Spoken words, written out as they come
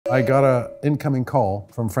I got an incoming call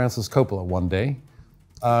from Francis Coppola one day,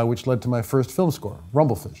 which led to my first film score,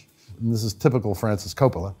 Rumblefish. And this is typical Francis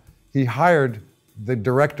Coppola. He hired the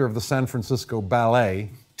director of the San Francisco Ballet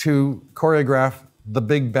to choreograph the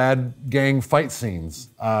big bad gang fight scenes,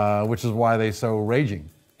 which is why they're so raging.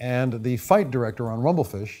 And the fight director on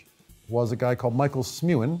Rumblefish was a guy called Michael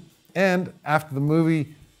Smuin. And after the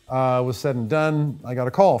movie was said and done, I got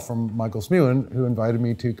a call from Michael Smuin, who invited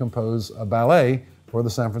me to compose a ballet for the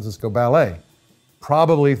San Francisco Ballet,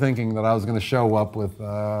 probably thinking that I was going to show up with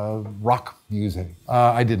rock music.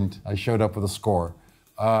 I didn't. I showed up with a score.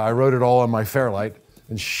 I wrote it all on my Fairlight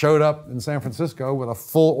and showed up in San Francisco with a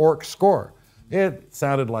full orc score. It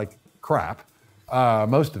sounded like crap,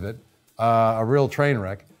 most of it, a real train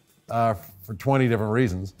wreck for 20 different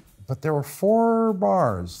reasons. But there were 4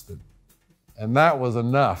 bars, and that was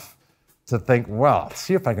enough to think, well,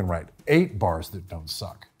 see if I can write 8 bars that don't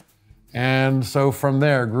suck. And so from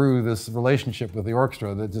there grew this relationship with the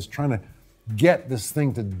orchestra that just trying to get this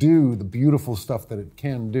thing to do the beautiful stuff that it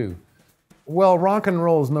can do. Well, rock and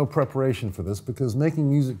roll is no preparation for this because making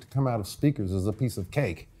music to come out of speakers is a piece of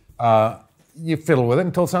cake. You fiddle with it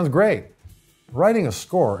until it sounds great. Writing a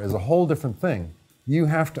score is a whole different thing. You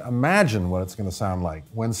have to imagine what it's going to sound like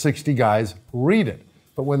when 60 guys read it.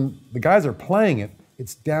 But when the guys are playing it,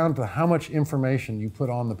 it's down to how much information you put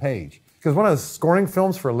on the page. Because when I was scoring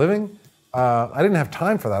films for a living, I didn't have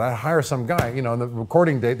time for that. I'd hire some guy, you know, on the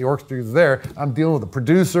recording date, the orchestra is there, I'm dealing with the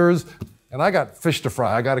producers, and I got fish to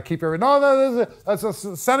fry. I got to keep everything, no, that's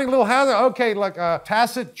sounding a little hazard. Okay, like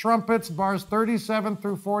tacit trumpets, bars 37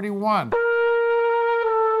 through 41.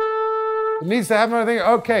 It needs to have everything,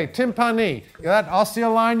 okay, timpani. I'll see a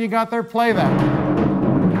line you got there, play that.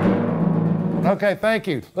 Okay, thank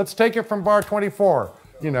you. Let's take it from bar 24,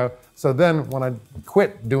 you know. So then when I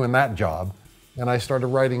quit doing that job, and I started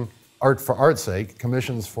writing art for art's sake,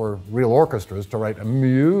 commissions for real orchestras to write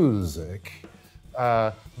music,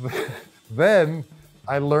 then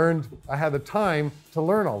I learned, I had the time to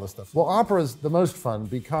learn all this stuff. Well, opera is the most fun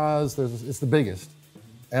because it's the biggest.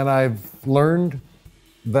 And I've learned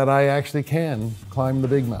that I actually can climb the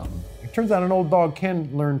big mountain. It turns out an old dog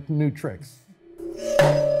can learn new tricks.